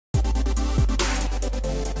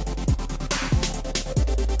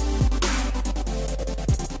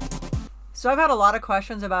So I've had a lot of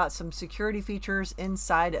questions about some security features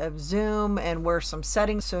inside of Zoom and where some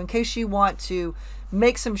settings. So in case you want to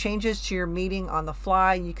make some changes to your meeting on the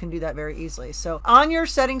fly, you can do that very easily. So on your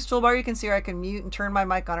settings toolbar, you can see here I can mute and turn my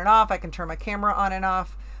mic on and off. I can turn my camera on and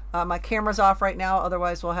off. My camera's off right now,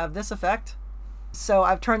 otherwise we'll have this effect. So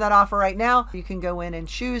I've turned that off right now. You can go in and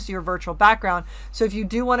choose your virtual background. So if you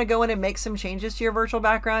do want to go in and make some changes to your virtual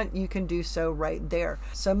background, you can do so right there.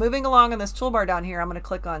 So moving along on this toolbar down here, I'm going to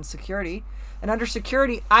click on security. And under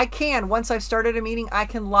security, I can, once I've started a meeting, I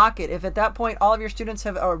can lock it. If at that point all of your students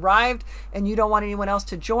have arrived and you don't want anyone else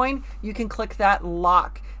to join, you can click that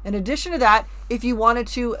lock. In addition to that, if you wanted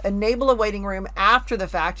to enable a waiting room after the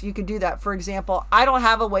fact, you could do that. For example, I don't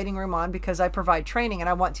have a waiting room on because I provide training and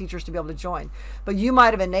I want teachers to be able to join. But you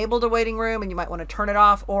might have enabled a waiting room and you might want to turn it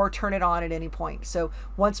off or turn it on at any point. So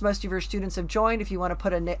once most of your students have joined, if you want to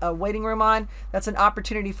put a waiting room on, that's an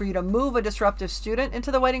opportunity for you to move a disruptive student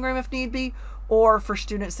into the waiting room if need be, or for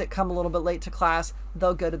students that come a little bit late to class,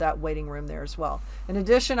 they'll go to that waiting room there as well. In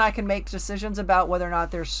addition, I can make decisions about whether or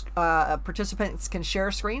not there's participants can share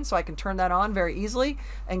a screen, so I can turn that on very easily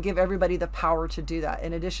and give everybody the power to do that.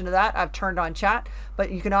 In addition to that, I've turned on chat, but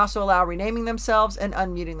you can also allow renaming themselves and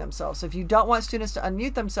unmuting themselves. So if you don't want students to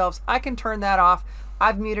unmute themselves, I can turn that off.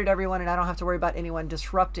 I've muted everyone and I don't have to worry about anyone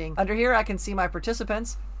disrupting. Under here, I can see my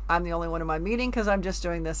participants. I'm the only one in my meeting because I'm just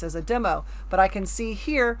doing this as a demo, but I can see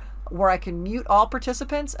here where I can mute all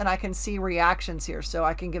participants and I can see reactions here. So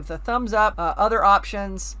I can give the thumbs up, other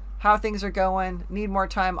options, how things are going, need more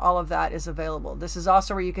time, all of that is available. This is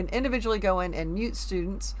also where you can individually go in and mute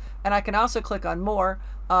students, and I can also click on more.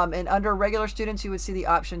 And under regular students, you would see the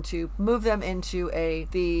option to move them into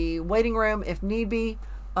the waiting room if need be,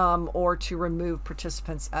 or to remove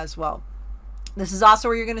participants as well. This is also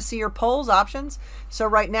where you're going to see your polls options. So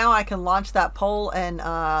right now I can launch that poll, and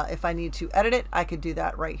if I need to edit it, I could do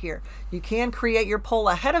that right here. You can create your poll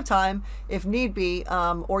ahead of time if need be,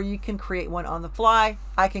 or you can create one on the fly.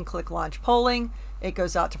 I can click launch polling. It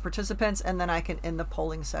goes out to participants, and then I can end the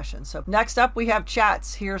polling session. So next up, we have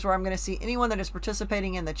chats. Here's where I'm going to see anyone that is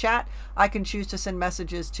participating in the chat. I can choose to send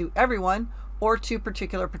messages to everyone or to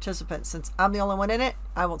particular participants. Since I'm the only one in it,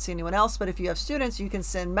 I won't see anyone else, but if you have students, you can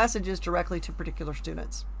send messages directly to particular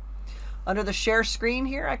students. Under the share screen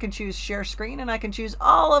here, I can choose share screen, and I can choose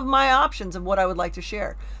all of my options of what I would like to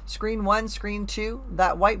share. Screen 1, screen 2,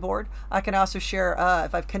 that whiteboard. I can also share,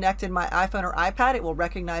 if I've connected my iPhone or iPad, it will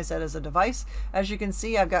recognize that as a device. As you can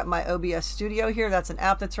see, I've got my OBS Studio here. That's an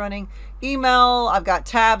app that's running. Email, I've got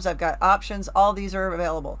tabs, I've got options. All these are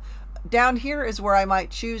available. Down here is where I might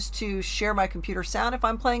choose to share my computer sound if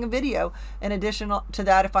I'm playing a video. In addition to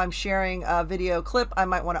that, if I'm sharing a video clip, I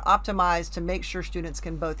might want to optimize to make sure students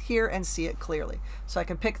can both hear and see it clearly. So I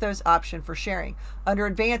can pick those options for sharing. Under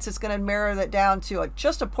advanced, it's going to mirror that down to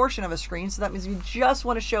just a portion of a screen. So that means if you just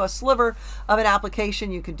want to show a sliver of an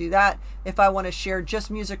application, you could do that. If I want to share just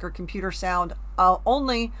music or computer sound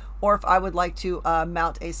only, or if I would like to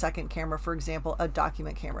mount a second camera, for example, a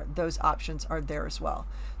document camera, those options are there as well.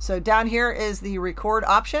 So down here is the record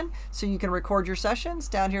option, so you can record your sessions.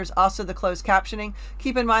 Down here is also the closed captioning.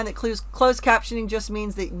 Keep in mind that closed captioning just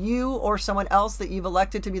means that you or someone else that you've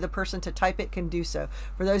elected to be the person to type it can do so.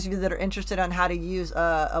 For those of you that are interested on how to use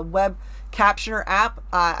a web Captioner app,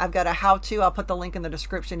 I've got a how-to. I'll put the link in the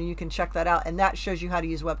description and you can check that out, and that shows you how to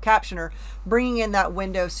use Web Captioner, bringing in that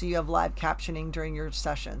window so you have live captioning during your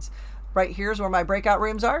sessions. Right here is where my breakout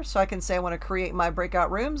rooms are, so I can say I want to create my breakout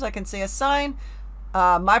rooms. I can say assign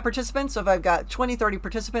my participants. So if I've got 20, 30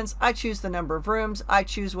 participants, I choose the number of rooms. I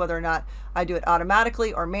choose whether or not I do it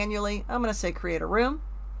automatically or manually. I'm going to say create a room.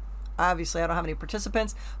 Obviously, I don't have any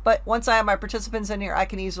participants, but once I have my participants in here, I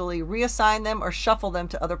can easily reassign them or shuffle them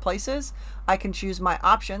to other places. I can choose my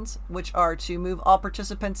options, which are to move all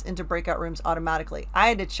participants into breakout rooms automatically. I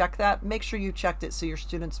had to check that. Make sure you checked it so your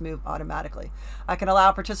students move automatically. I can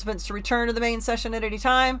allow participants to return to the main session at any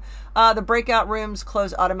time. The breakout rooms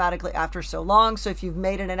close automatically after so long. So if you've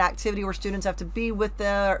made it an activity where students have to be with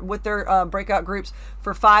their breakout groups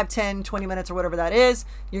for 5, 10, 20 minutes or whatever that is,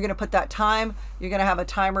 you're going to put that time. You're going to have a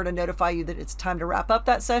timer to notify you that it's time to wrap up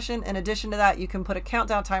that session. In addition to that, you can put a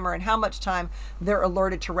countdown timer and how much time they're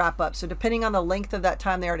alerted to wrap up. So depending on the length of that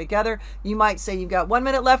time they are together, you might say you've got 1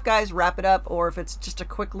 minute left, guys, wrap it up. Or if it's just a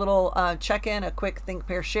quick little check-in, a quick think,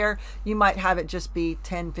 pair, share, you might have it just be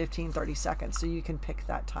 10, 15, 30 seconds. So you can pick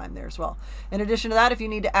that time there as well. In addition to that, if you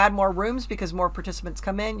need to add more rooms because more participants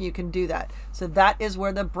come in, you can do that. So that is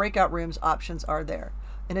where the breakout rooms options are there.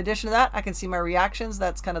 In addition to that, I can see my reactions.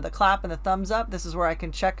 That's kind of the clap and the thumbs up. This is where I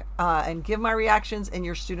can check and give my reactions, and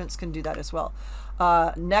your students can do that as well.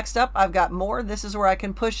 Next up, I've got more. This is where I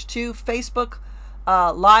can push to Facebook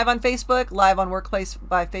live on Facebook, live on Workplace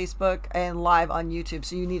by Facebook, and live on YouTube.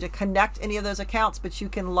 So you need to connect any of those accounts, but you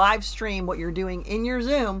can live stream what you're doing in your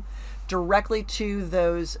Zoom directly to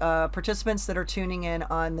those participants that are tuning in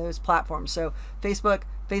on those platforms. So Facebook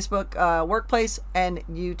Workplace, and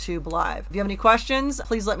YouTube Live. If you have any questions,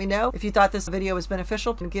 please let me know. If you thought this video was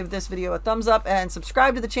beneficial, give this video a thumbs up and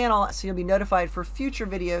subscribe to the channel so you'll be notified for future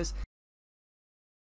videos.